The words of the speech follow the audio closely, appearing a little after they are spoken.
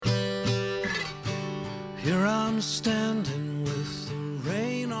Here I'm standing with the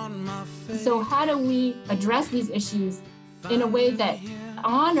rain on my face. So how do we address these issues in a way that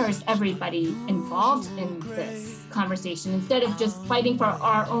honors everybody involved in this conversation instead of just fighting for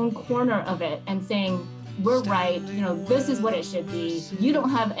our own corner of it and saying, we're right, this is what it should be. You don't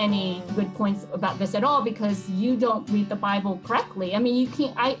have any good points about this at all because you don't read the Bible correctly. I mean, you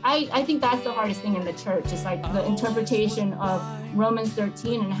can't, I think that's the hardest thing in the church is like the interpretation of Romans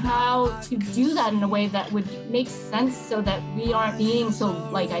 13 and how to do that in a way that would make sense so that we aren't being so,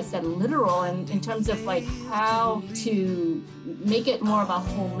 like I said, literal and in terms of like how to make it more of a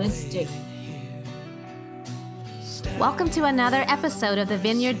holistic. Welcome to another episode of the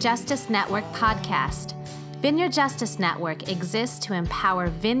Vineyard Justice Network podcast. Vineyard Justice Network exists to empower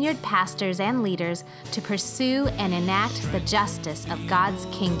vineyard pastors and leaders to pursue and enact the justice of God's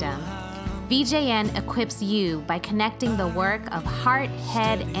kingdom. VJN equips you by connecting the work of heart,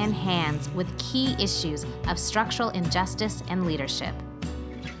 head, and hands with key issues of structural injustice and leadership.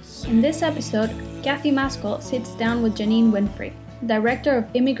 In this episode, Kathy Maskell sits down with Janine Winfrey, Director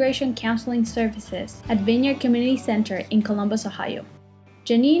of Immigration Counseling Services at Vineyard Community Center in Columbus, Ohio.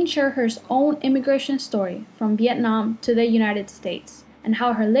 Janine shares her own immigration story from Vietnam to the United States and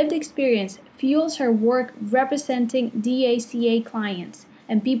how her lived experience fuels her work representing DACA clients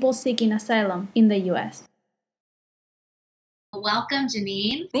and people seeking asylum in the U.S. Welcome,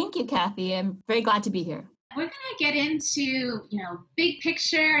 Janine. Thank you, Kathy. I'm very glad to be here. We're going to get into, big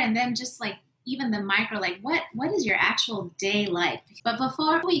picture and then just like even the micro, like what is your actual day like? But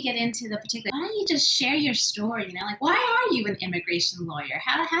before we get into the particular, why don't you just share your story, like why are you an immigration lawyer?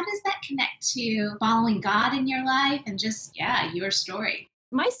 How does that connect to following God in your life and just, your story?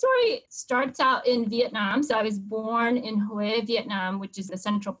 My story starts out in Vietnam. So I was born in Hue, Vietnam, which is the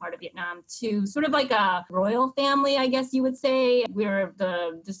central part of Vietnam, to sort of like a royal family, I guess you would say. We're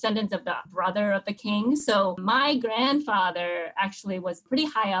the descendants of the brother of the king. So my grandfather actually was pretty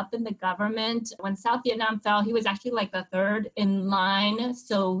high up in the government. When South Vietnam fell, he was actually like the third in line.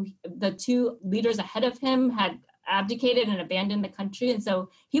 So the two leaders ahead of him had abdicated and abandoned the country. And so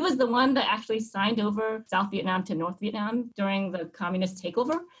he was the one that actually signed over South Vietnam to North Vietnam during the communist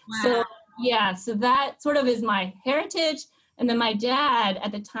takeover. Wow. So that sort of is my heritage. And then my dad,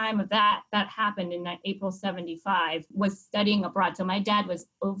 at the time of that happened in April 75, was studying abroad. So my dad was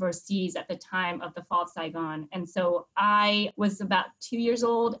overseas at the time of the fall of Saigon. And so I was about 2 years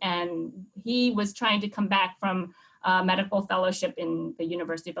old and he was trying to come back from a medical fellowship in the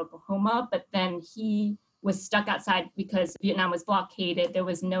University of Oklahoma, but then he was stuck outside because Vietnam was blockaded. There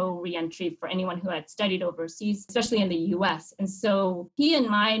was no reentry for anyone who had studied overseas, especially in the US. And so he and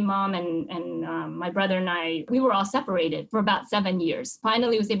my mom and my brother and I, we were all separated for about 7 years.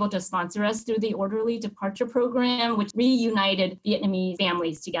 Finally was able to sponsor us through the Orderly Departure Program, which reunited Vietnamese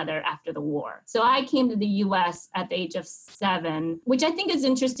families together after the war. So I came to the US at the age of 7, which I think is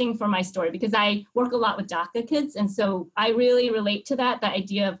interesting for my story because I work a lot with DACA kids. And so I really relate to that, the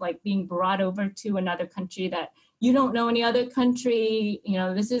idea of like being brought over to another country that you don't know any other country,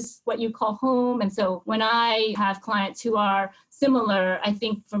 this is what you call home. And so when I have clients who are similar, I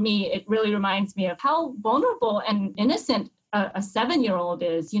think for me, it really reminds me of how vulnerable and innocent a 7-year-old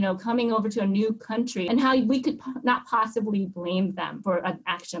is, coming over to a new country and how we could not possibly blame them for an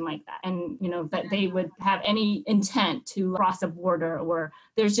action like that. And, that they would have any intent to cross a border or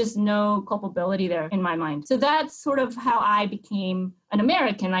there's just no culpability there in my mind. So that's sort of how I became an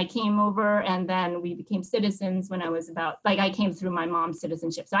American. I came over and then we became citizens when I was I came through my mom's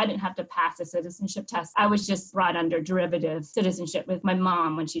citizenship. So I didn't have to pass a citizenship test. I was just brought under derivative citizenship with my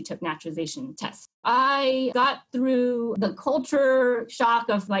mom when she took naturalization tests. I got through the culture shock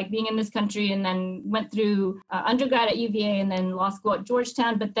of being in this country and then went through undergrad at UVA and then law school at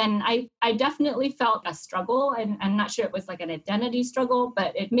Georgetown. But then I definitely felt a struggle. And I'm not sure it was like an identity struggle,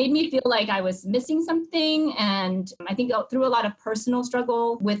 but it made me feel like I was missing something. And I think through a lot of personal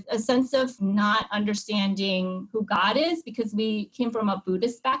struggle with a sense of not understanding who God is because we came from a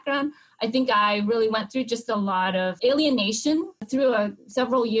Buddhist background. I think I really went through just a lot of alienation through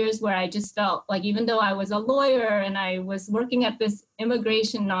several years where I just felt like even though I was a lawyer and I was working at this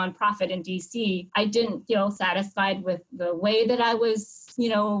immigration nonprofit in DC, I didn't feel satisfied with the way that I was,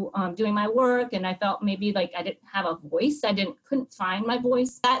 doing my work. And I felt maybe like I didn't have a voice. I couldn't find my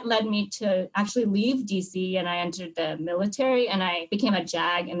voice. That led me to actually leave DC and I entered the military and I became a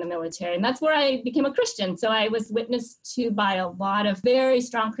JAG in the military. And that's where I became a Christian. So I was witnessed to by a lot of very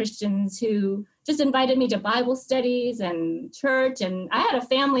strong Christians who just invited me to Bible studies and church. And I had a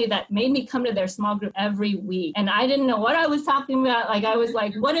family that made me come to their small group every week. And I didn't know what I was talking about. I was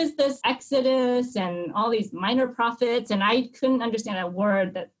like, what is this Exodus and all these minor prophets? And I couldn't understand a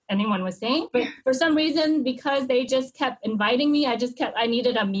word that anyone was saying. But for some reason, because they just kept inviting me, I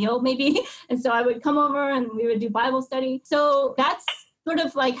needed a meal maybe. And so I would come over and we would do Bible study. So that's sort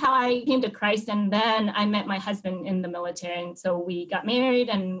of like how I came to Christ. And then I met my husband in the military. And so we got married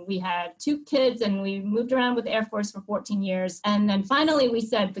and we had 2 kids and we moved around with the Air Force for 14 years. And then finally we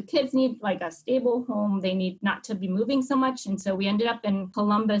said the kids need like a stable home. They need not to be moving so much. And so we ended up in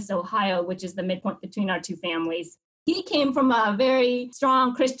Columbus, Ohio, which is the midpoint between our 2 families. He came from a very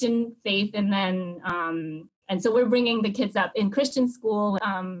strong Christian faith, and so we're bringing the kids up in Christian school.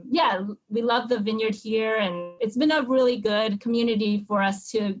 We love the Vineyard here, and it's been a really good community for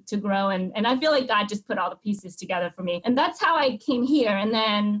us to grow. And I feel like God just put all the pieces together for me. And that's how I came here. And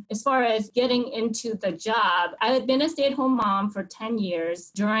then as far as getting into the job, I had been a stay-at-home mom for 10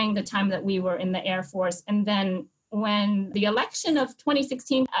 years during the time that we were in the Air Force. And then when the election of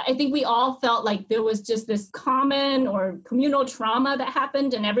 2016, I think we all felt like there was just this common or communal trauma that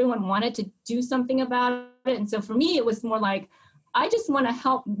happened and everyone wanted to do something about it. And so for me, it was more like, I just want to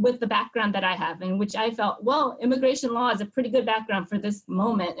help with the background that I have, in which I felt, well, immigration law is a pretty good background for this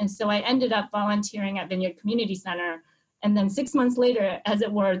moment. And so I ended up volunteering at Vineyard Community Center. And then 6 months later, as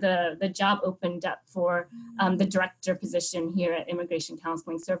it were, the job opened up for the director position here at Immigration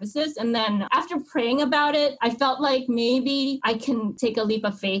Counseling Services. And then after praying about it, I felt like maybe I can take a leap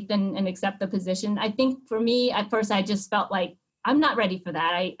of faith and accept the position. I think for me, at first, I just felt like I'm not ready for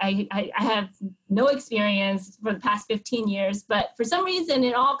that. I have no experience for the past 15 years, but for some reason,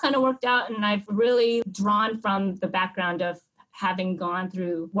 it all kind of worked out. And I've really drawn from the background of having gone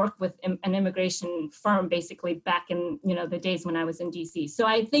through work with an immigration firm basically back in, the days when I was in DC. So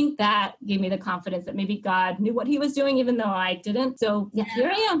I think that gave me the confidence that maybe God knew what he was doing, even though I didn't. So yeah,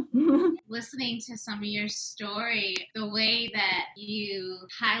 here I am. Listening to some of your story, the way that you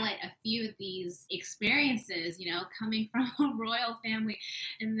highlight a few of these experiences, coming from a royal family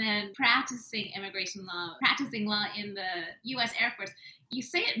and then practicing immigration law, practicing law in the U.S. Air Force. You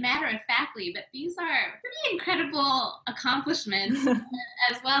say it matter-of-factly, but these are pretty incredible accomplishments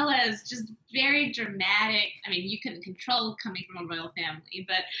as well as just very dramatic. I mean, you couldn't control coming from a royal family,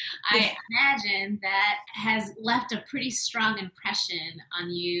 but I imagine that has left a pretty strong impression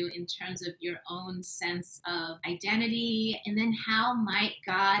on you in terms of your own sense of identity, and then how might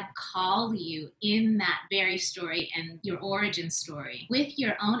God call you in that very story and your origin story. With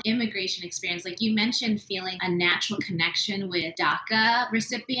your own immigration experience, like you mentioned feeling a natural connection with DACA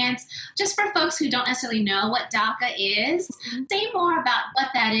recipients. Just for folks who don't necessarily know what DACA is, say more about what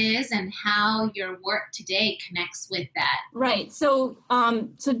that is and how your work today connects with that. Right. So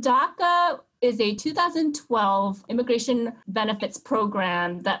DACA is a 2012 immigration benefits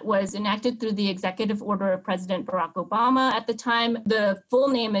program that was enacted through the executive order of President Barack Obama at the time. The full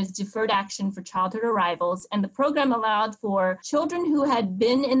name is Deferred Action for Childhood Arrivals, and the program allowed for children who had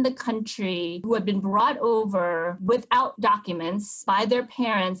been in the country, who had been brought over without documents by their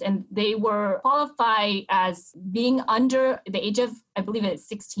parents, and they were qualified as being under the age of, I believe it's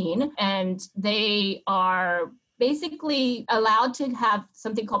 16, and they are basically allowed to have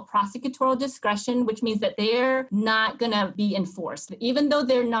something called prosecutorial discretion, which means that they're not going to be enforced. Even though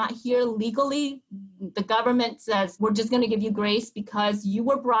they're not here legally, the government says, we're just going to give you grace because you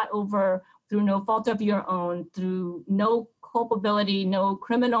were brought over through no fault of your own, through no culpability, no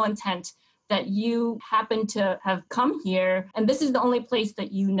criminal intent, that you happen to have come here. And this is the only place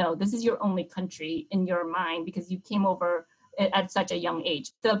that you know. This is your only country in your mind because you came over at such a young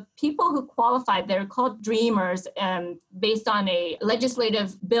age. The people who qualified, they're called Dreamers, based on a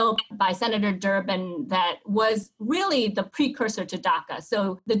legislative bill by Senator Durbin that was really the precursor to DACA.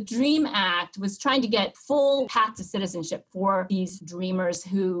 So the DREAM Act was trying to get full path to citizenship for these Dreamers,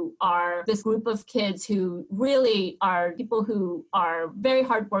 who are this group of kids who really are people who are very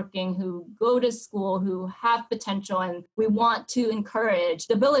hardworking, who go to school, who have potential, and we want to encourage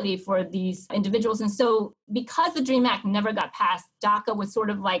the ability for these individuals. And so because the DREAM Act never got passed, DACA was sort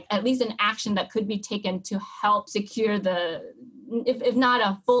of like at least an action that could be taken to help secure the, if not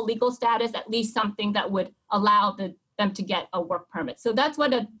a full legal status, at least something that would allow them to get a work permit. So that's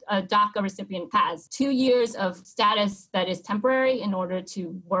what a DACA recipient has: 2 years of status that is temporary in order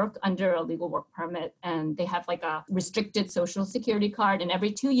to work under a legal work permit. And they have like a restricted social security card. And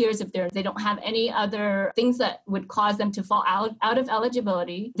every 2 years, if they don't have any other things that would cause them to fall out of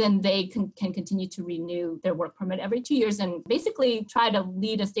eligibility, then they can continue to renew their work permit every 2 years and basically try to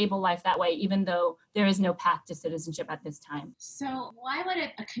lead a stable life that way, even though there is no path to citizenship at this time. So why would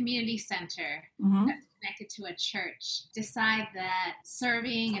a community center that's connected to a church decide that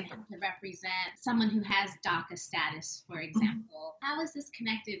serving and having to represent someone who has DACA status, for example, how is this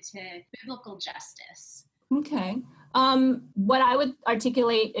connected to biblical justice? Okay. What I would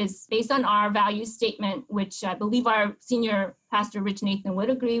articulate is based on our value statement, which I believe our senior pastor, Rich Nathan, would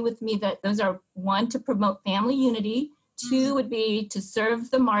agree with me that those are 1, to promote family unity, 2 would be to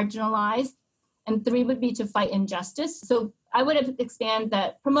serve the marginalized, and 3 would be to fight injustice. So I would expand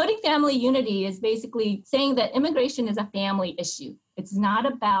that promoting family unity is basically saying that immigration is a family issue. It's not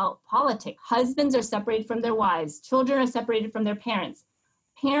about politics. Husbands are separated from their wives. Children are separated from their parents.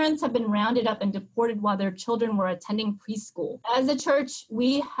 Parents have been rounded up and deported while their children were attending preschool. As a church,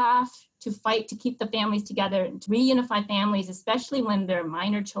 we have to fight to keep the families together and to reunify families, especially when they're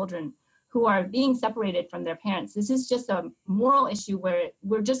minor children who are being separated from their parents. This is just a moral issue where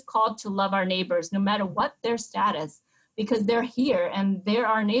we're just called to love our neighbors, no matter what their status, because they're here and they're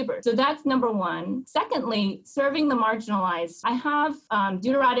our neighbors. So that's number 1. Secondly, serving the marginalized. I have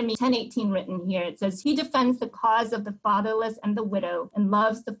Deuteronomy 10:18 written here. It says, he defends the cause of the fatherless and the widow and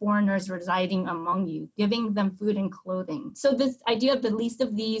loves the foreigners residing among you, giving them food and clothing. So this idea of the least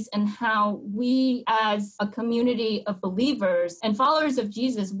of these and how we as a community of believers and followers of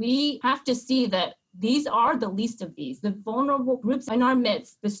Jesus, we have to see that these are the least of these. The vulnerable groups in our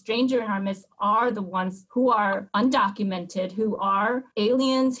midst, the stranger in our midst, are the ones who are undocumented, who are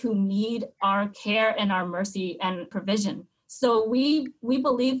aliens, who need our care and our mercy and provision. So we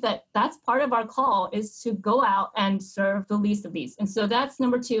believe that that's part of our call, is to go out and serve the least of these. And so that's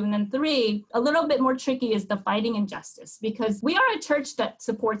number 2. And then 3, a little bit more tricky, is the fighting injustice, because we are a church that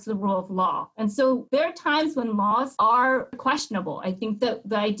supports the rule of law. And so there are times when laws are questionable. I think that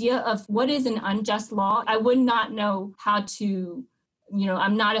the idea of what is an unjust law, I would not know how to,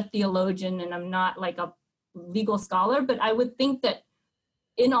 I'm not a theologian and I'm not like a legal scholar, but I would think that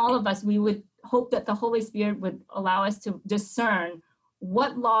in all of us, we would hope that the Holy Spirit would allow us to discern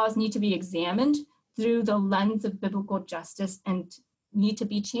what laws need to be examined through the lens of biblical justice and need to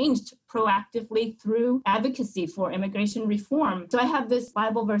be changed proactively through advocacy for immigration reform. So I have this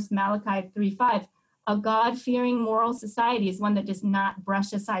Bible verse, Malachi 3:5. A God-fearing moral society is one that does not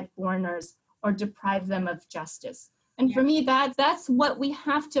brush aside foreigners or deprive them of justice. And for me, that's what we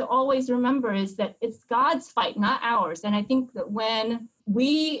have to always remember, is that it's God's fight, not ours. And I think that when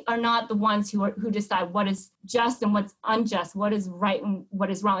we are not the ones who decide what is just and what's unjust, what is right and what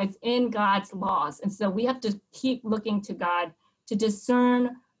is wrong, it's in God's laws. And so we have to keep looking to God to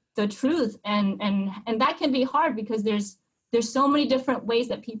discern the truth. And that can be hard, because there's so many different ways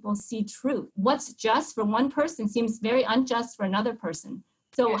that people see truth. What's just for one person seems very unjust for another person.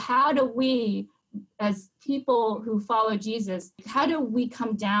 So how do we, as people who follow Jesus, how do we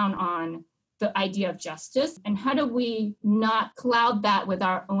come down on the idea of justice? And how do we not cloud that with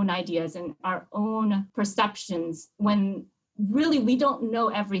our own ideas and our own perceptions when really we don't know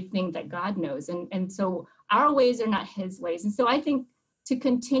everything that God knows? And so our ways are not his ways. And so I think to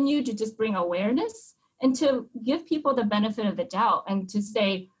continue to just bring awareness and to give people the benefit of the doubt and to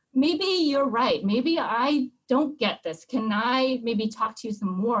say, maybe you're right. Maybe I don't get this. Can I maybe talk to you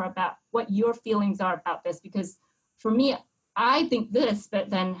some more about what your feelings are about this? Because for me, I think this, but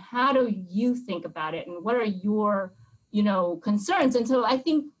then how do you think about it? And what are your, concerns? And so I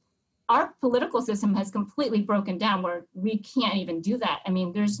think our political system has completely broken down where we can't even do that. I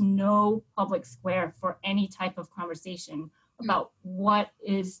mean, there's no public square for any type of conversation about what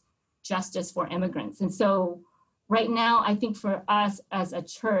is justice for immigrants. And so right now, I think for us as a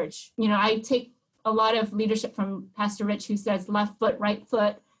church, I take a lot of leadership from Pastor Rich, who says left foot, right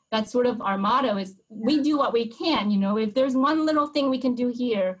foot. That's sort of our motto, is we do what we can. If there's one little thing we can do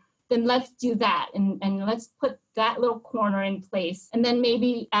here, then let's do that. And let's put that little corner in place. And then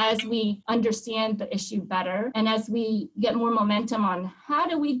maybe as we understand the issue better and as we get more momentum on how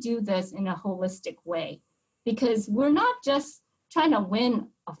do we do this in a holistic way, because we're not just trying to win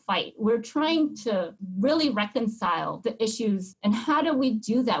a fight. We're trying to really reconcile the issues. And how do we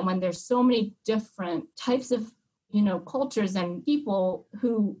do that when there's so many different types of cultures and people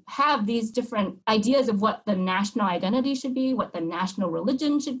who have these different ideas of what the national identity should be, what the national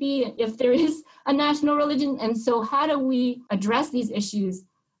religion should be, if there is a national religion. And so how do we address these issues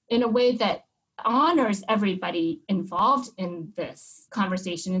in a way that honors everybody involved in this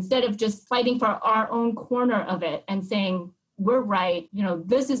conversation, instead of just fighting for our own corner of it and saying, we're right,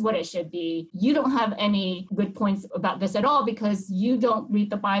 this is what it should be. You don't have any good points about this at all because you don't read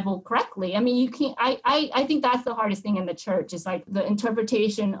the Bible correctly. I mean, you can't, I think that's the hardest thing in the church, is like the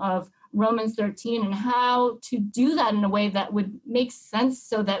interpretation of Romans 13 and how to do that in a way that would make sense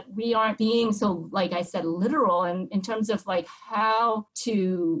so that we aren't being so, like I said, literal, and in terms of like how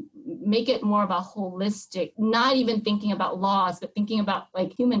to make it more of a holistic, not even thinking about laws, but thinking about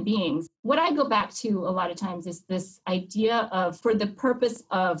like human beings. What I go back to a lot of times is this idea of, for the purpose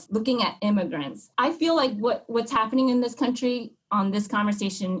of looking at immigrants. I feel like what's happening in this country on this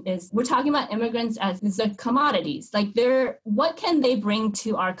conversation is we're talking about immigrants as the commodities. Like what can they bring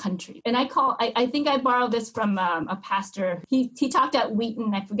to our country? And I think I borrowed this from a pastor. He talked at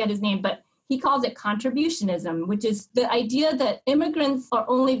Wheaton, I forget his name, but he calls it contributionism, which is the idea that immigrants are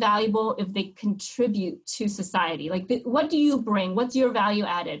only valuable if they contribute to society. Like, what do you bring? What's your value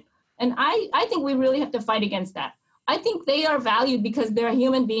added? And I think we really have to fight against that. I think they are valued because they're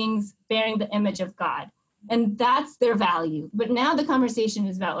human beings bearing the image of God. And that's their value. But now the conversation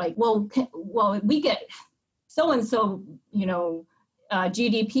is about like, well, we get so-and-so,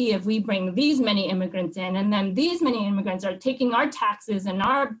 GDP if we bring these many immigrants in, and then these many immigrants are taking our taxes and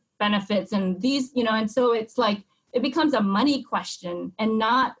our benefits and these, and so it's like, it becomes a money question and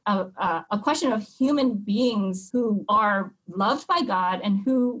not a question of human beings who are loved by God and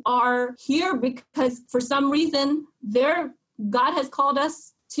who are here because for some reason God has called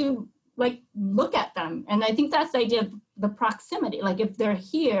us to like look at them. And I think that's the idea of the proximity. Like if they're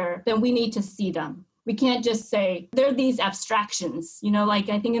here, then we need to see them. We can't just say they're these abstractions, like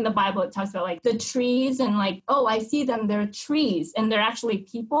I think in the Bible, it talks about like the trees and like, oh, I see them, they're trees and they're actually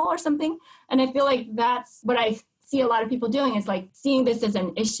people or something. And I feel like that's what I see a lot of people doing is like seeing this as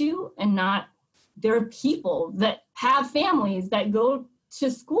an issue and not they're people that have families that go to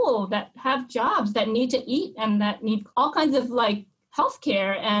school, that have jobs, that need to eat and that need all kinds of like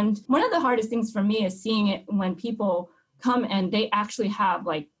healthcare. And one of the hardest things for me is seeing it when people come and they actually have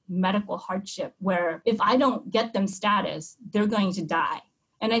like medical hardship where if I don't get them status, they're going to die.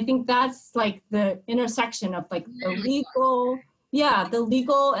 And I think that's like the intersection of like the legal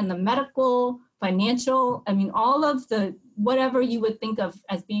and the medical, financial, all of the whatever you would think of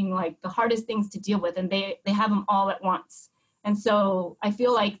as being like the hardest things to deal with. And they have them all at once. And so I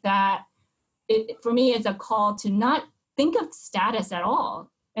feel like that it for me is a call to not think of status at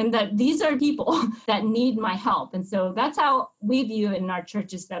all, and that these are people that need my help. And so that's how we view it in our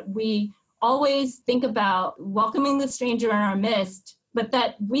churches, that we always think about welcoming the stranger in our midst, but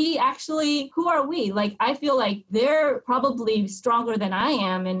that we actually, who are we? Like, I feel like they're probably stronger than I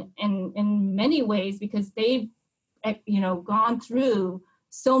am in many ways because they've, gone through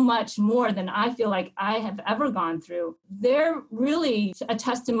so much more than I feel like I have ever gone through. They're really a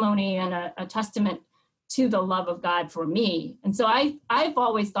testimony and a testament to the love of God for me. And so I've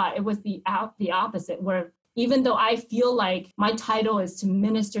always thought it was the opposite, where even though I feel like my title is to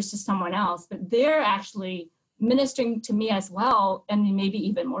minister to someone else, but they're actually ministering to me as well, and maybe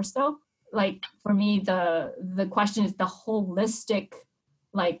even more so. Like for me, the question is the holistic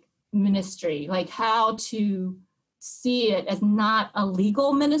like ministry, like how to see it as not a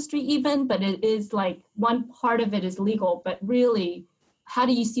legal ministry even, but it is like one part of it is legal, but really, how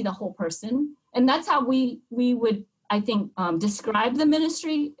do you see the whole person? And that's how we would, I think, describe the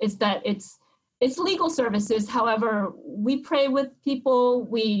ministry, is that it's legal services. However, we pray with people.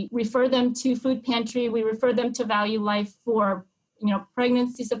 We refer them to food pantry. We refer them to Value Life for,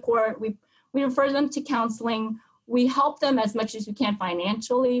 pregnancy support. We refer them to counseling. We help them as much as we can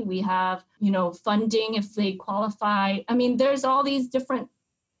financially. We have, funding if they qualify. There's all these different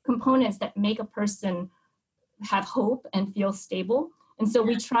components that make a person have hope and feel stable. And so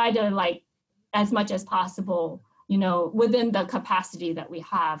we try to as much as possible, within the capacity that we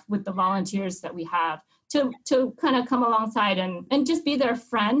have with the volunteers that we have to kind of come alongside and just be their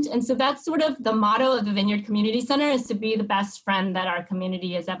friend. And so that's sort of the motto of the Vineyard Community Center, is to be the best friend that our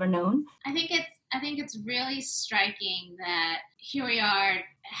community has ever known. I think it's really striking that here we are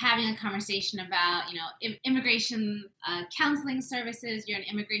having a conversation about, immigration counseling services. You're an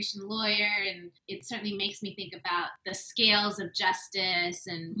immigration lawyer, and it certainly makes me think about the scales of justice,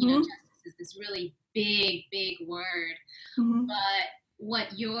 and, justice is this really big word. Mm-hmm. But what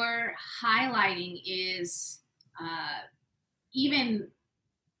you're highlighting is even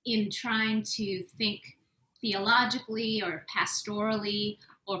in trying to think theologically or pastorally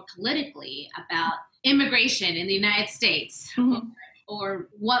or politically about immigration in the United States, mm-hmm. or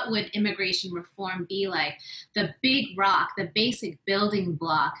what would immigration reform be like, the big rock, the basic building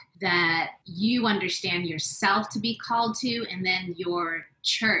block that you understand yourself to be called to, and then your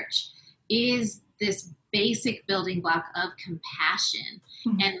church, is this basic building block of compassion,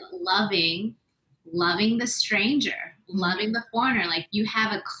 mm-hmm. and loving the stranger, mm-hmm. loving the foreigner. Like, you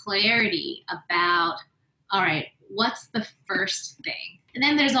have a clarity about, all right, what's the first thing? And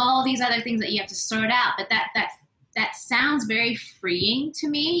then there's all these other things that you have to sort out. But that sounds very freeing to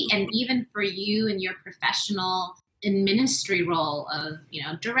me. And even for you in your professional and ministry role of,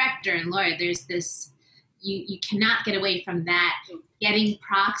 director and lawyer, there's this, you cannot get away from that, getting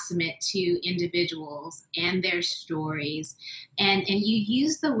proximate to individuals and their stories. And you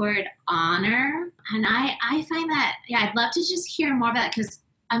use the word honor. And I find that, I'd love to just hear more about it, because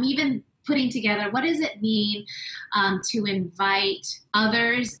I'm even putting together, what does it mean to invite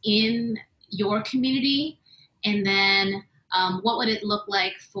others in your community? And then what would it look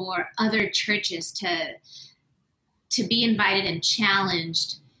like for other churches to be invited and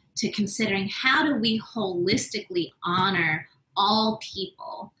challenged to considering, how do we holistically honor all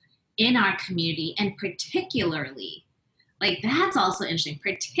people in our community, and particularly, that's also interesting,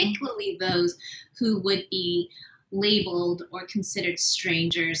 particularly those who would be labeled or considered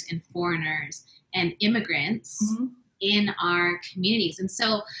strangers and foreigners and immigrants in our communities. And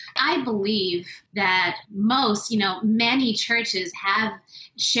so I believe that many churches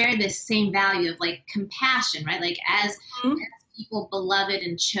share this same value of compassion, right? As people beloved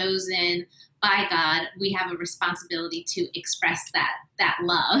and chosen by God, we have a responsibility to express that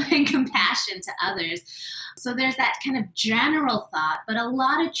love and compassion to others. So there's that kind of general thought, but a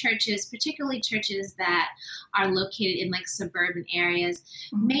lot of churches, particularly churches that are located in suburban areas,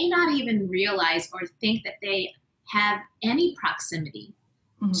 may not even realize or think that they have any proximity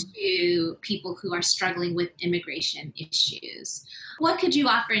to people who are struggling with immigration issues. What could you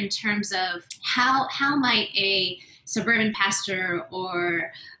offer in terms of how might a suburban pastor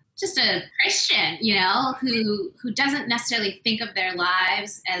or just a Christian, who doesn't necessarily think of their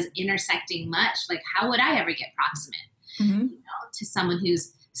lives as intersecting much, how would I ever get proximate, to someone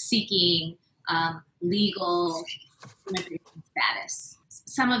who's seeking legal immigration status?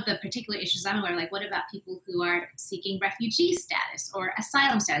 Some of the particular issues I'm aware of, what about people who are seeking refugee status or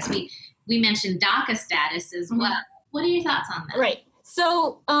asylum status? We mentioned DACA status as well. What are your thoughts on that? Right.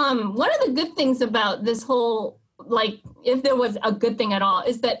 So one of the good things about this whole, if there was a good thing at all,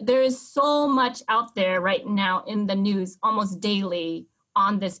 is that there is so much out there right now in the news almost daily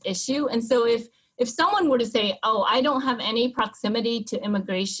on this issue. And so if someone were to say, oh, I don't have any proximity to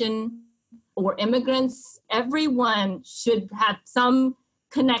immigration or immigrants, everyone should have some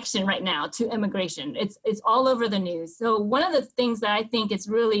connection right now to immigration. It's all over the news. So one of the things that I think is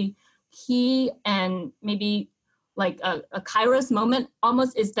really key, and maybe a Kairos moment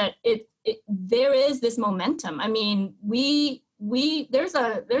almost, is that there is this momentum. I mean, there's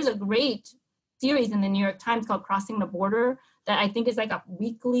a great series in the New York Times called Crossing the Border that I think is a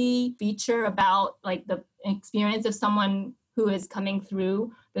weekly feature about the experience of someone who is coming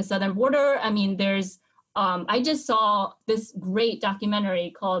through the southern border. I mean, there's I just saw this great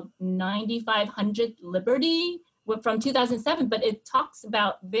documentary called 9500 Liberty from 2007, but it talks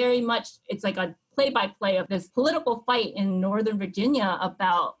about very much, it's a play-by-play of this political fight in Northern Virginia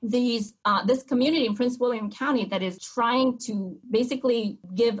about this community in Prince William County that is trying to basically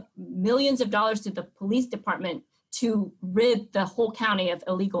give millions of dollars to the police department to rid the whole county of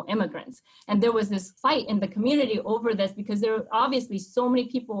illegal immigrants. And there was this fight in the community over this because there are obviously so many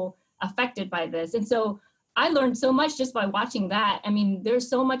people affected by this. And so I learned so much just by watching that. I mean, there's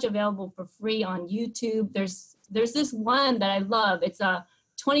so much available for free on YouTube. There's this one that I love. It's a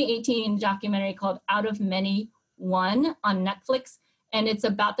 2018 documentary called Out of Many, One on Netflix. And it's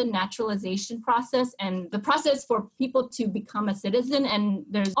about the naturalization process and the process for people to become a citizen. And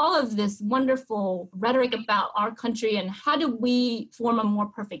there's all of this wonderful rhetoric about our country and how do we form a more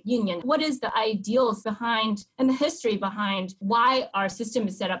perfect union? What is the ideals behind and the history behind why our system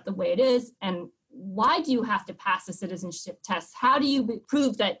is set up the way it is? And why do you have to pass a citizenship test? How do you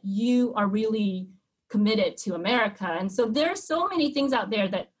prove that you are really committed to America? And so there's so many things out there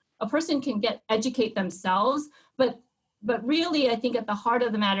that a person can educate themselves, but really, I think at the heart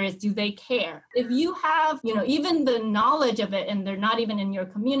of the matter is, do they care? If you have, even the knowledge of it, and they're not even in your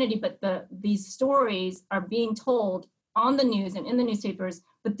community, but these stories are being told on the news and in the newspapers,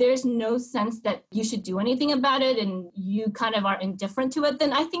 but there's no sense that you should do anything about it and you kind of are indifferent to it,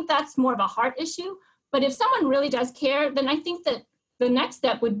 then I think that's more of a heart issue. But if someone really does care, then I think that the next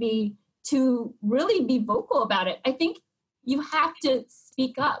step would be to really be vocal about it. I think you have to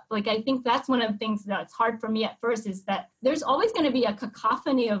speak up. I think that's one of the things that's hard for me at first, is that there's always going to be a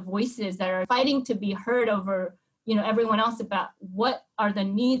cacophony of voices that are fighting to be heard over, everyone else about what are the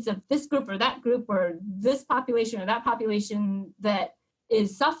needs of this group or that group or this population or that population that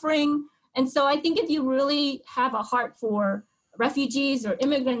is suffering. And so I think if you really have a heart for refugees or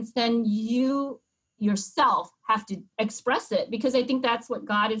immigrants, then you yourself have to express it, because I think that's what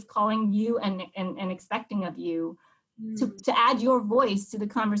God is calling you and expecting of you. to add your voice to the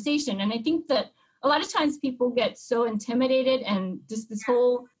conversation. And I think that a lot of times people get so intimidated, and just this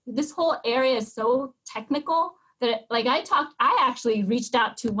whole area is so technical that I actually reached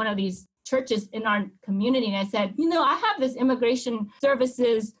out to one of these churches in our community, and I said, I have this immigration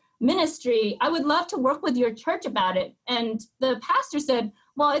services ministry. I would love to work with your church about it. And the pastor said,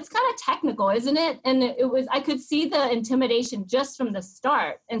 well, it's kind of technical, isn't it? And I could see the intimidation just from the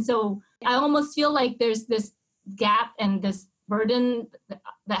start. And so I almost feel like there's this gap and this burden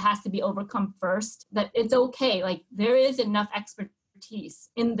that has to be overcome first, that it's okay. Like, there is enough expertise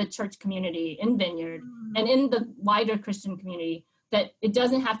in the church community, in Vineyard, and in the wider Christian community, that it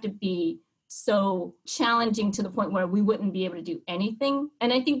doesn't have to be so challenging to the point where we wouldn't be able to do anything.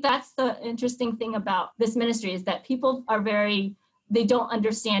 And I think that's the interesting thing about this ministry, is that people are they don't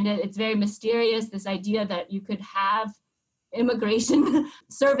understand it. It's very mysterious, this idea that you could have immigration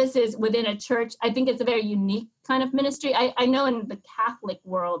services within a church. I think it's a very unique kind of ministry. I know in the Catholic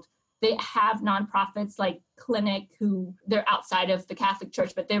world, they have nonprofits like Clinic, who they're outside of the Catholic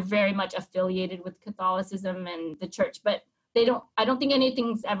Church, but they're very much affiliated with Catholicism and the church. But I don't think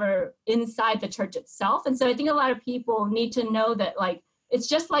anything's ever inside the church itself. And so I think a lot of people need to know that, like, it's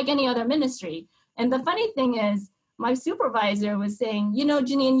just like any other ministry. And the funny thing is, my supervisor was saying,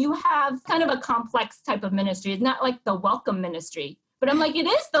 Janine, you have kind of a complex type of ministry. It's not like the welcome ministry. But I'm like, it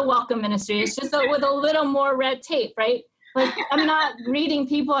is the welcome ministry. It's just with a little more red tape, right? Like, I'm not greeting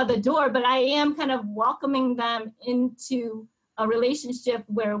people at the door, but I am kind of welcoming them into a relationship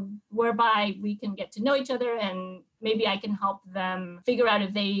whereby we can get to know each other, and maybe I can help them figure out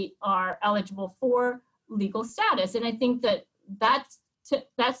if they are eligible for legal status. And I think that's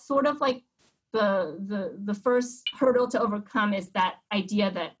sort of like the first hurdle to overcome, is that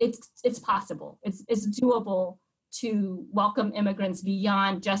idea that it's possible, it's doable to welcome immigrants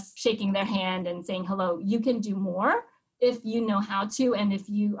beyond just shaking their hand and saying hello. You can do more if you know how to, and if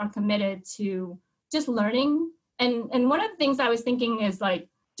you are committed to just learning. And one of the things I was thinking is, like,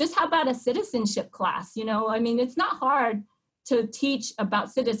 just how about a citizenship class? It's not hard to teach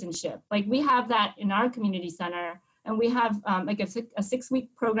about citizenship. Like, we have that in our community center, and we have a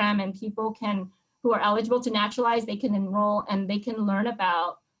 6-week program, and people who are eligible to naturalize, they can enroll and they can learn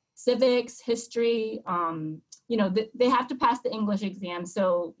about civics, history. They have to pass the English exam.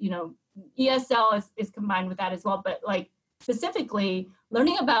 So, ESL is combined with that as well. But, like, specifically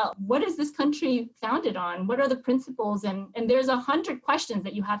learning about what is this country founded on? What are the principles? And there's 100 questions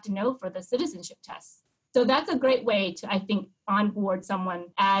that you have to know for the citizenship test. So that's a great way to, I think, onboard someone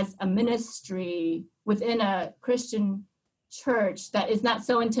as a ministry within a Christian church that is not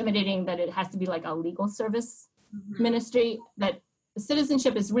so intimidating that it has to be like a legal service ministry, that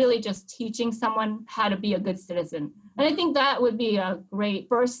citizenship is really just teaching someone how to be a good citizen. And I think that would be a great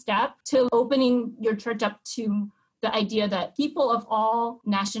first step to opening your church up to the idea that people of all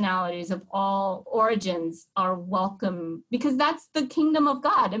nationalities, of all origins, are welcome, because that's the kingdom of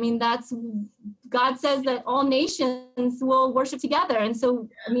God. God says that all nations will worship together. And so,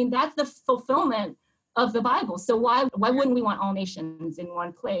 that's the fulfillment of the Bible. So why wouldn't we want all nations in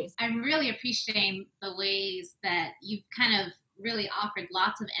one place? I'm really appreciating the ways that you've kind of really offered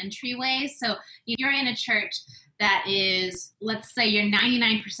lots of entryways. So if you're in a church that is, let's say you're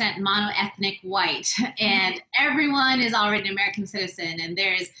 99% monoethnic white, and everyone is already an American citizen, and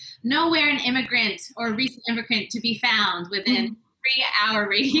there's nowhere an immigrant or recent immigrant to be found within 3-hour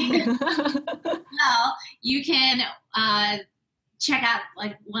radius. Well, you can check out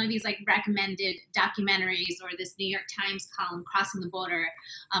like one of these like recommended documentaries, or this New York Times column, Crossing the Border.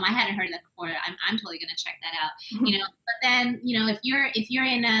 I hadn't heard of that before. I'm totally going to check that out. But then, if you're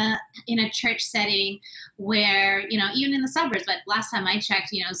in a church setting where, even in the suburbs, but last time I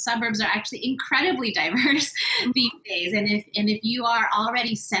checked, suburbs are actually incredibly diverse these days. And if you are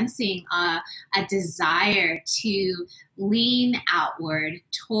already sensing a desire to lean outward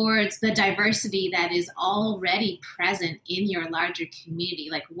towards the diversity that is already present in your larger community,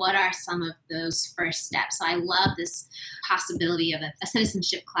 like what are some of those first steps? So I love this possibility of a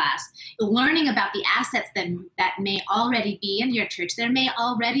citizenship class, learning about the assets that may already be in your church. There may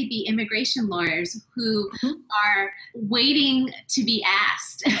already be immigration lawyers who are waiting to be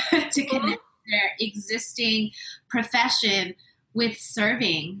asked to connect their existing profession with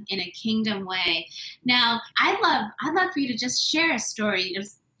serving in a kingdom way. Now, I'd love for you to just share a story,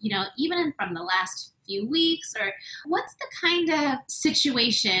 even from the last few weeks, or what's the kind of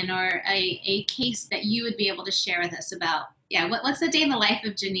situation or a case that you would be able to share with us about, what's the day in the life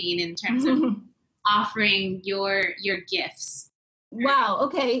of Janine in terms of offering your gifts? Wow.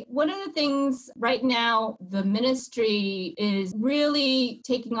 Okay. One of the things right now, the ministry is really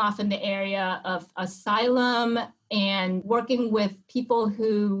taking off in the area of asylum and working with people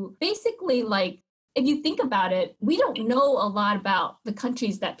who basically, like, if you think about it, we don't know a lot about the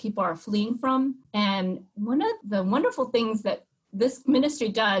countries that people are fleeing from. And one of the wonderful things that this ministry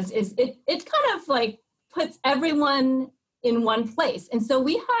does is it kind of like puts everyone in one place. And so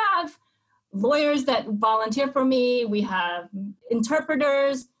we have lawyers that volunteer for me. We have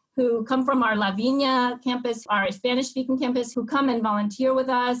interpreters who come from our La Viña campus, our Spanish-speaking campus, who come and volunteer with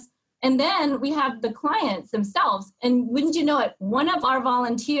us. And then we have the clients themselves. And wouldn't you know it, one of our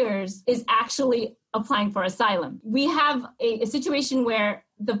volunteers is actually applying for asylum. We have a situation where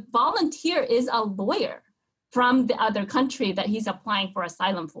the volunteer is a lawyer from the other country that he's applying for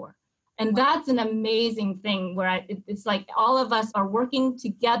asylum for. And that's an amazing thing where it's like all of us are working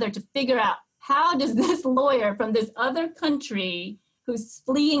together to figure out how does this lawyer from this other country who's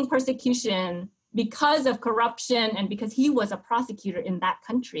fleeing persecution because of corruption and because he was a prosecutor in that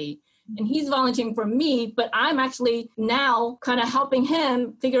country, and he's volunteering for me, but I'm actually now kind of helping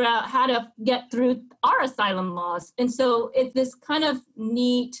him figure out how to get through our asylum laws. And so it's this kind of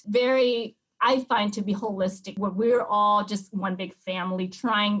neat, very, I find to be holistic, where we're all just one big family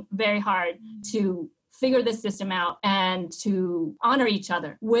trying very hard to figure this system out and to honor each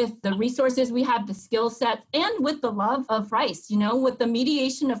other with the resources we have, the skill sets, and with the love of Christ. You know, with the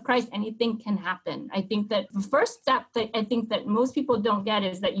mediation of Christ, anything can happen. I think that the first step that I think that most people don't get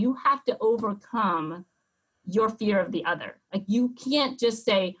is that you have to overcome your fear of the other. Like, you can't just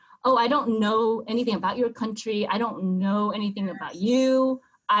say, oh, I don't know anything about your country. I don't know anything about you.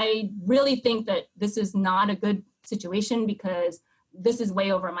 I really think that this is not a good situation because this is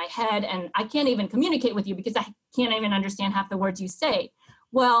way over my head and I can't even communicate with you because I can't even understand half the words you say.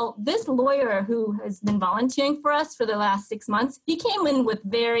 Well, this lawyer who has been volunteering for us for the last 6 months, he came in with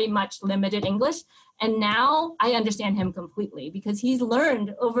very much limited English. And now I understand him completely because he's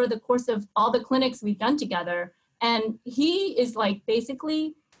learned over the course of all the clinics we've done together. And he is like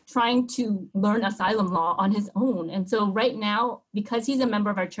basically trying to learn asylum law on his own. And so right now, because he's a member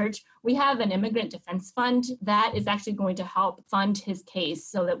of our church, we have an immigrant defense fund that is actually going to help fund his case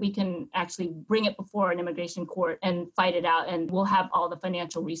so that we can actually bring it before an immigration court and fight it out. And we'll have all the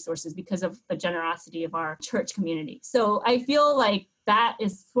financial resources because of the generosity of our church community. So I feel like that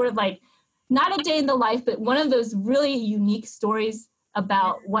is sort of like not a day in the life, but one of those really unique stories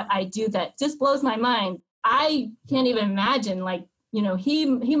about what I do that just blows my mind. I can't even imagine, like, you know, he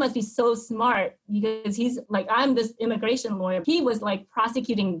must be so smart because he's like, I'm this immigration lawyer. He was like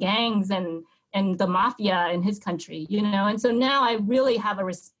prosecuting gangs and the mafia in his country, you know? And so now I really have a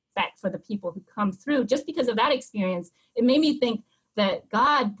respect for the people who come through just because of that experience. It made me think that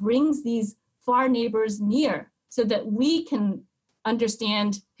God brings these far neighbors near so that we can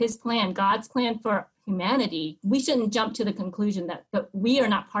understand his plan, God's plan for humanity. We shouldn't jump to the conclusion that we are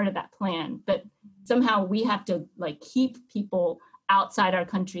not part of that plan, that somehow we have to like keep people outside our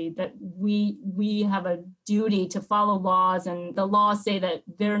country, that we have a duty to follow laws and the laws say that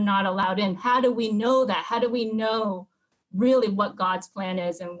they're not allowed in. How do we know that? How do we know really what God's plan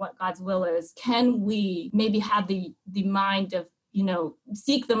is and what God's will is? Can we maybe have the mind of, you know,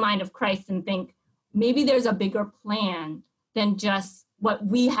 seek the mind of Christ and think maybe there's a bigger plan than just what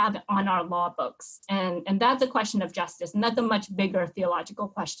we have on our law books? And that's a question of justice. And that's a much bigger theological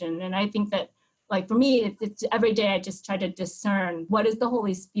question. And I think that, like, for me, it's every day I just try to discern what is the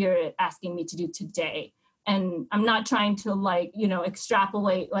Holy Spirit asking me to do today. And I'm not trying to, like, you know,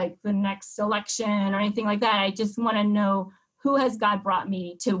 extrapolate like the next election or anything like that. I just want to know who has God brought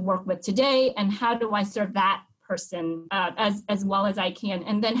me to work with today and how do I serve that person as well as I can.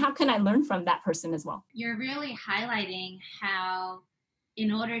 And then how can I learn from that person as well? You're really highlighting how in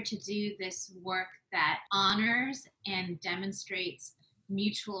order to do this work that honors and demonstrates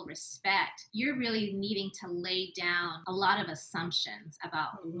mutual respect, you're really needing to lay down a lot of assumptions about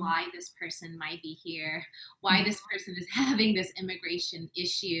why this person might be here, why this person is having this immigration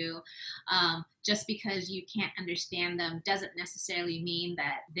issue. Just because you can't understand them doesn't necessarily mean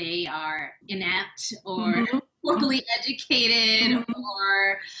that they are inept or poorly educated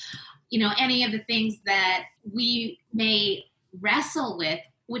or, you know, any of the things that we may wrestle with,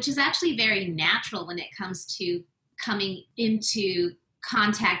 which is actually very natural when it comes to coming into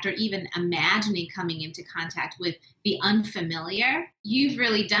contact or even imagining coming into contact with the unfamiliar. You've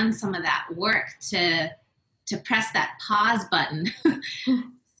really done some of that work to press that pause button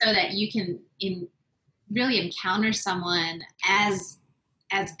so that you can really encounter someone as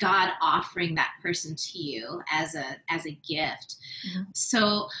as God offering that person to you as a gift. Mm-hmm.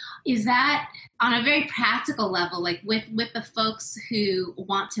 So is that on a very practical level, like with the folks who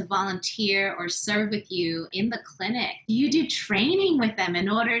want to volunteer or serve with you in the clinic, do you do training with them in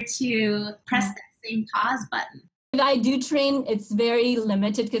order to press that same pause button? I do train. It's very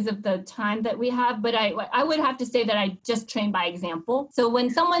limited because of the time that we have, but I would have to say that I just train by example. So when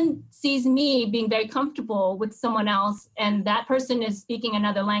someone sees me being very comfortable with someone else and that person is speaking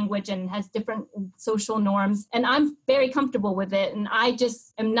another language and has different social norms, and I'm very comfortable with it and I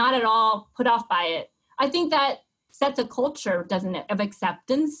just am not at all put off by it, I think that sets a culture, doesn't it, of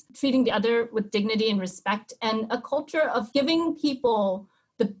acceptance, treating the other with dignity and respect, and a culture of giving people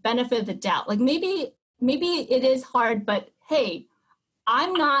the benefit of the doubt. Like maybe it is hard, but hey,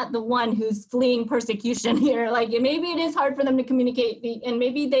 I'm not the one who's fleeing persecution here. Like maybe it is hard for them to communicate and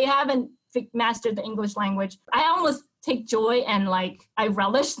maybe they haven't mastered the English language. I almost take joy and I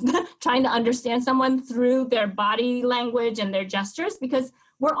relish trying to understand someone through their body language and their gestures, because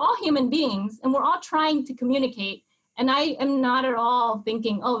we're all human beings and we're all trying to communicate. And I am not at all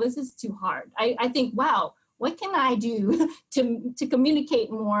thinking, oh, this is too hard. I think, wow, what can I do to communicate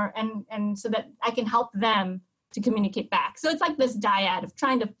more and so that I can help them to communicate back? So it's like this dyad of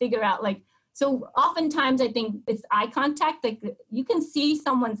trying to figure out so oftentimes I think it's eye contact. Like you can see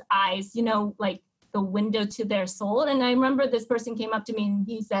someone's eyes, like the window to their soul. And I remember this person came up to me and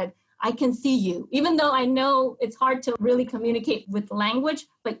he said, I can see you, even though I know it's hard to really communicate with language,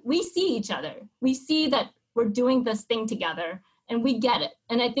 but we see each other. We see that we're doing this thing together and we get it.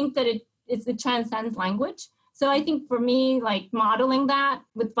 And I think that it transcends language. So I think for me, modeling that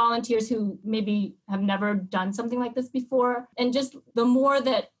with volunteers who maybe have never done something like this before, and just the more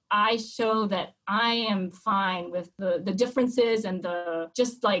that I show that I am fine with the differences and the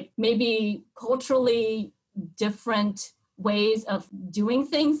just maybe culturally different ways of doing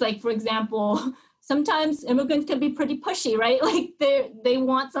things. Like, for example, sometimes immigrants can be pretty pushy, right? Like they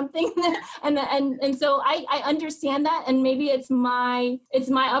want something and so I understand that, and maybe it's my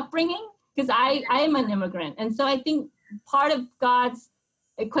upbringing, because I am an immigrant. And so I think part of God's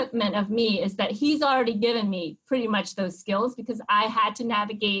equipment of me is that he's already given me pretty much those skills, because I had to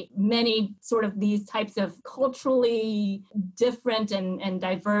navigate many sort of these types of culturally different and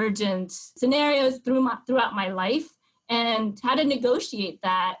divergent scenarios throughout my life, and how to negotiate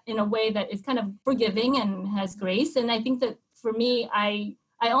that in a way that is kind of forgiving and has grace. And I think that for me, I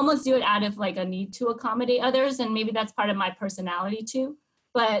almost do it out of a need to accommodate others, and maybe that's part of my personality too.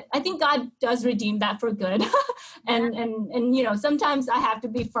 But I think God does redeem that for good. and sometimes I have to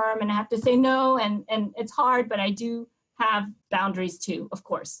be firm and I have to say no, and it's hard, but I do have boundaries too, of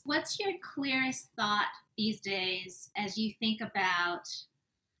course. What's your clearest thought these days as you think about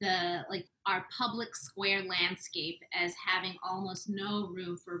our public square landscape as having almost no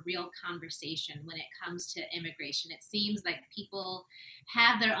room for real conversation when it comes to immigration? It seems like people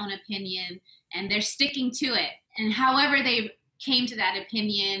have their own opinion and they're sticking to it. And however they came to that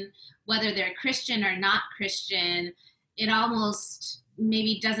opinion, whether they're Christian or not Christian, it almost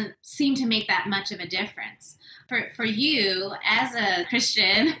maybe doesn't seem to make that much of a difference. For you as a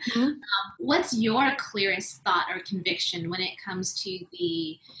Christian, mm-hmm. What's your clearest thought or conviction when it comes to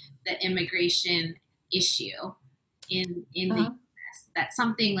the immigration issue in the U.S.? That's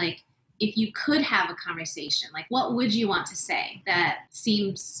something if you could have a conversation, what would you want to say that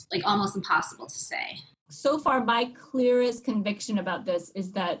seems almost impossible to say? So far, my clearest conviction about this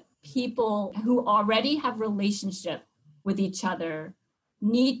is that people who already have relationship with each other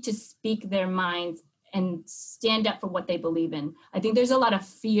need to speak their minds and stand up for what they believe in. I think there's a lot of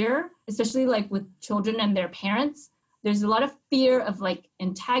fear, especially with children and their parents. There's a lot of fear of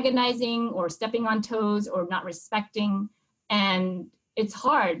antagonizing or stepping on toes or not respecting. And it's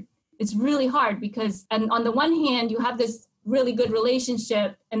hard. It's really hard because, and on the one hand, you have this really good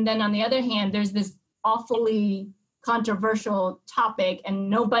relationship. And then on the other hand, there's this awfully controversial topic and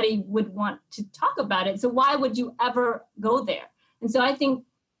nobody would want to talk about it. So why would you ever go there? And so I think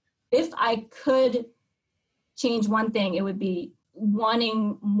if I could change one thing, it would be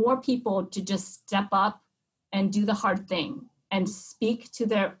wanting more people to just step up and do the hard thing and speak to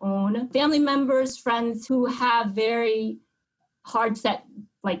their own family members, friends who have very hard set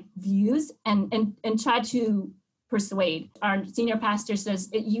views and try to persuade. Our senior pastor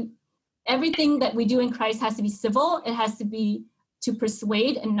says everything that we do in Christ has to be civil. It has to be to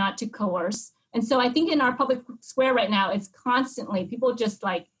persuade and not to coerce. And so I think in our public square right now, it's constantly people just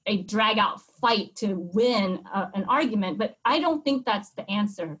a drag out fight to win an argument. But I don't think that's the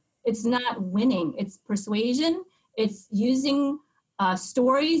answer. It's not winning. It's persuasion. It's using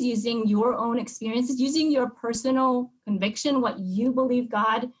stories, using your own experiences, using your personal conviction, what you believe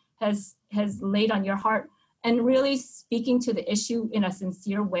God has laid on your heart, and really speaking to the issue in a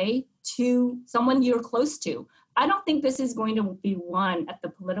sincere way to someone you're close to. I don't think this is going to be won at the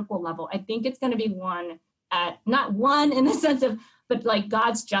political level. I think it's going to be won at, not one in the sense of, but like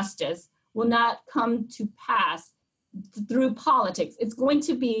God's justice will not come to pass through politics. It's going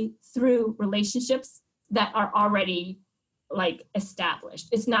to be through relationships that are already like established.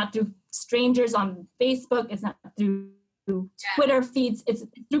 It's not through strangers on Facebook. It's not through Twitter feeds. It's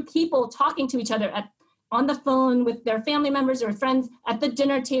through people talking to each other on the phone with their family members or friends at the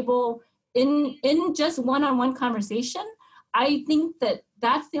dinner table in just one-on-one conversation. I think that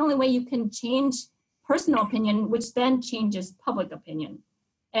that's the only way you can change personal opinion, which then changes public opinion.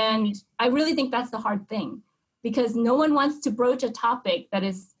 And I really think that's the hard thing, because no one wants to broach a topic that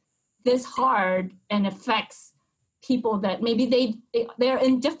is this hard and affects people that maybe they're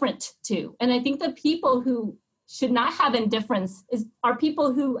indifferent to. And I think the people who should not have indifference are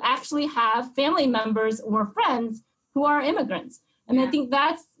people who actually have family members or friends who are immigrants. And I think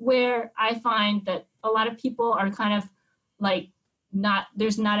that's where I find that a lot of people are kind of like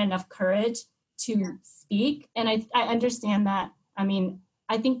there's not enough courage to speak. And I understand that. I mean,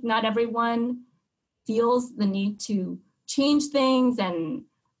 I think not everyone feels the need to change things and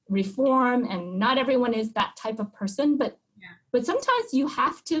reform, and not everyone is that type of person, but sometimes you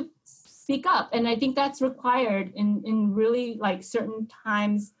have to speak up. And I think that's required in really like certain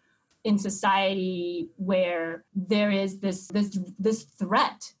times in society where there is this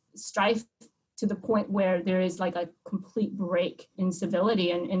threat, strife, to the point where there is like a complete break in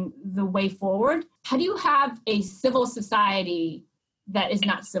civility and the way forward. How do you have a civil society that is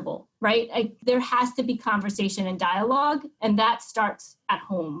not civil, right? There has to be conversation and dialogue, and that starts at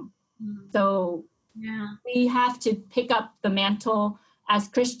home. So we have to pick up the mantle as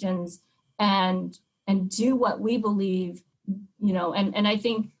Christians and do what we believe, and I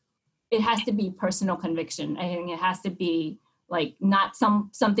think it has to be personal conviction. I think it has to be like not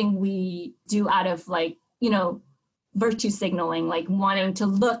something we do out of like, virtue signaling, like wanting to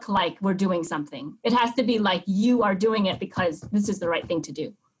look like we're doing something. It has to be like you are doing it because this is the right thing to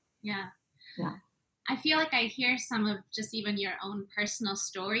do. Yeah. I feel like I hear some of just even your own personal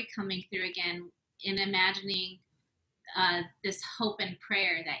story coming through again in imagining this hope and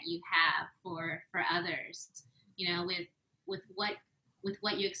prayer that you have for others, with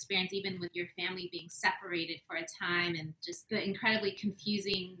what you experience, even with your family being separated for a time, and just the incredibly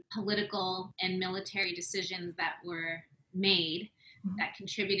confusing political and military decisions that were made that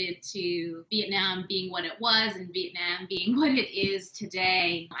contributed to Vietnam being what it was and Vietnam being what it is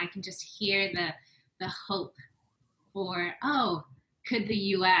today. I can just hear the hope for, could the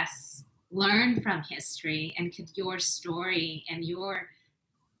U.S. learn from history, and could your story and your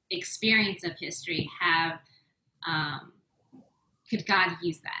experience of history have, could God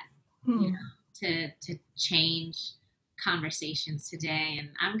use that, to change conversations today? And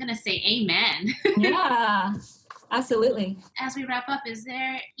I'm going to say amen. Yeah, absolutely. As we wrap up, is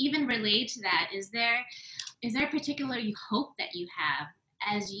there, even related to that, is there a particular hope that you have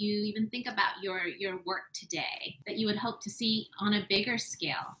as you even think about your work today that you would hope to see on a bigger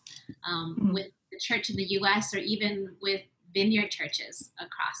scale with the church in the U.S. or even with Vineyard churches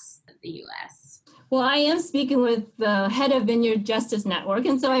across the U.S.? Well, I am speaking with the head of Vineyard Justice Network,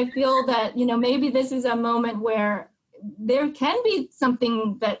 and so I feel that, maybe this is a moment where there can be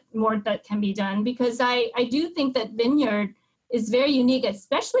something that can be done, because I do think that Vineyard is very unique,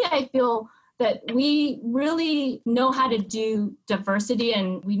 especially I feel that we really know how to do diversity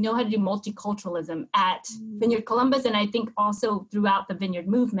and we know how to do multiculturalism at Vineyard Columbus, and I think also throughout the Vineyard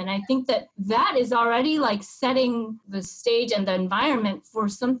movement. I think that is already like setting the stage and the environment for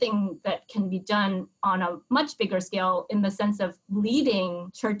something that can be done on a much bigger scale, in the sense of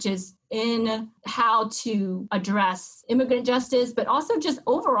leading churches in how to address immigrant justice, but also just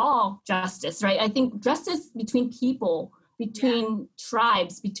overall justice, right? I think justice between people, between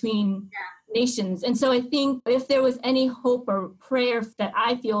tribes, between nations. And so I think if there was any hope or prayer that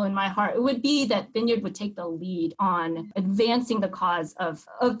I feel in my heart, it would be that Vineyard would take the lead on advancing the cause of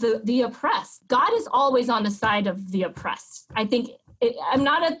the oppressed. God is always on the side of the oppressed. I think, I'm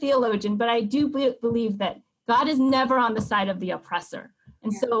not a theologian, but I do believe that God is never on the side of the oppressor.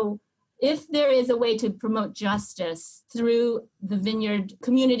 And so if there is a way to promote justice through the Vineyard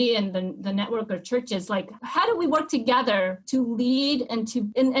community and the network of churches, like how do we work together to lead and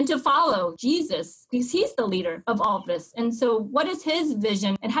to follow Jesus? Because he's the leader of all of this. And so what is his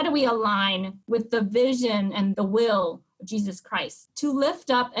vision, and how do we align with the vision and the will of Jesus Christ, to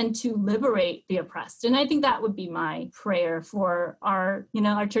lift up and to liberate the oppressed. And I think that would be my prayer for our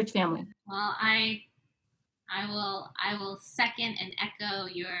church family. Well, I will second and echo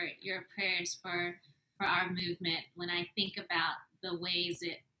your prayers for our movement when I think about the ways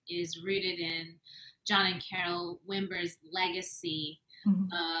it is rooted in John and Carol Wimber's legacy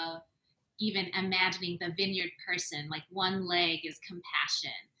of even imagining the vineyard person, like one leg is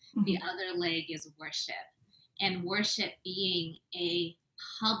compassion, the other leg is worship, and worship being a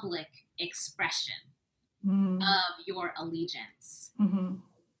public expression of your allegiance.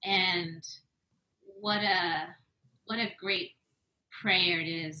 And what a great prayer it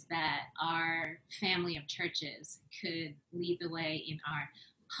is that our family of churches could lead the way in our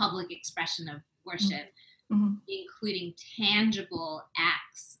public expression of worship, including tangible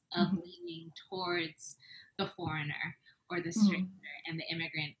acts of leaning towards the foreigner or the stranger and the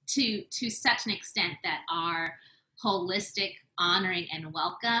immigrant to such an extent that our holistic honoring and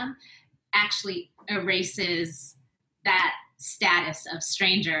welcome actually erases that status of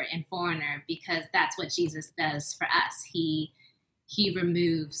stranger and foreigner, because that's what Jesus does for us. He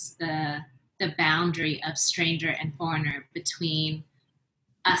removes the boundary of stranger and foreigner between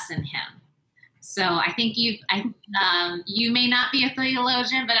us and him. So I think you may not be a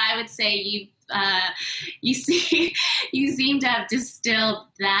theologian, but I would say you seem to have distilled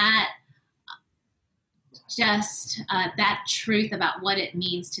that truth about what it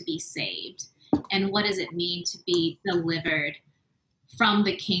means to be saved and what does it mean to be delivered from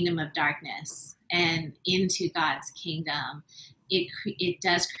the kingdom of darkness and into God's kingdom. It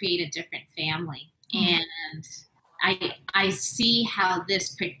does create a different family. And I see how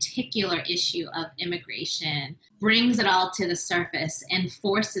this particular issue of immigration brings it all to the surface and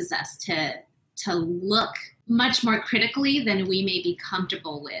forces us to look much more critically than we may be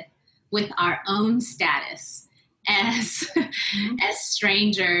comfortable with our own status as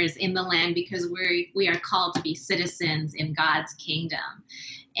strangers in the land, because we are called to be citizens in God's kingdom.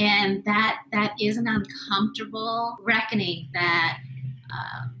 And that is an uncomfortable reckoning that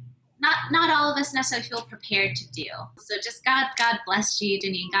not all of us necessarily feel prepared to do. So just God bless you,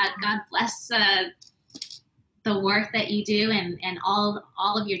 Janine. God bless the work that you do and all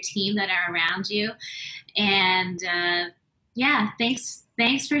of your team that are around you. And thanks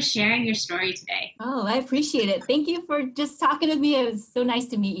for sharing your story today. Oh, I appreciate it. Thank you for just talking with me. It was so nice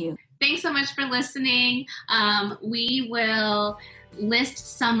to meet you. Thanks so much for listening. We will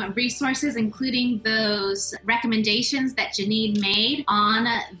list some resources, including those recommendations that Janine made on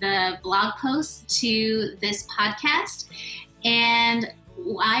the blog post to this podcast. And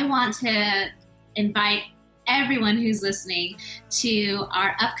I want to invite everyone who's listening to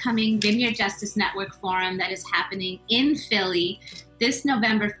our upcoming Vineyard Justice Network Forum that is happening in Philly this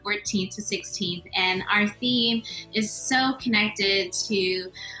November 14th to 16th. And our theme is so connected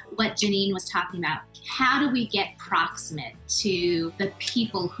to what Janine was talking about. How do we get proximate to the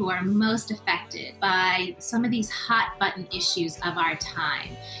people who are most affected by some of these hot button issues of our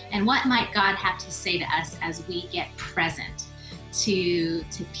time? And what might God have to say to us as we get present to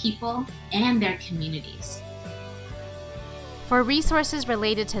people and their communities? For resources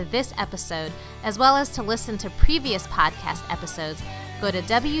related to this episode, as well as to listen to previous podcast episodes, go to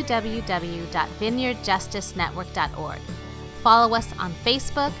www.vineyardjusticenetwork.org. Follow us on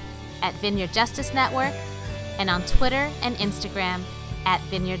Facebook at Vineyard Justice Network and on Twitter and Instagram at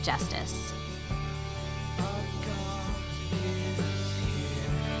Vineyard Justice.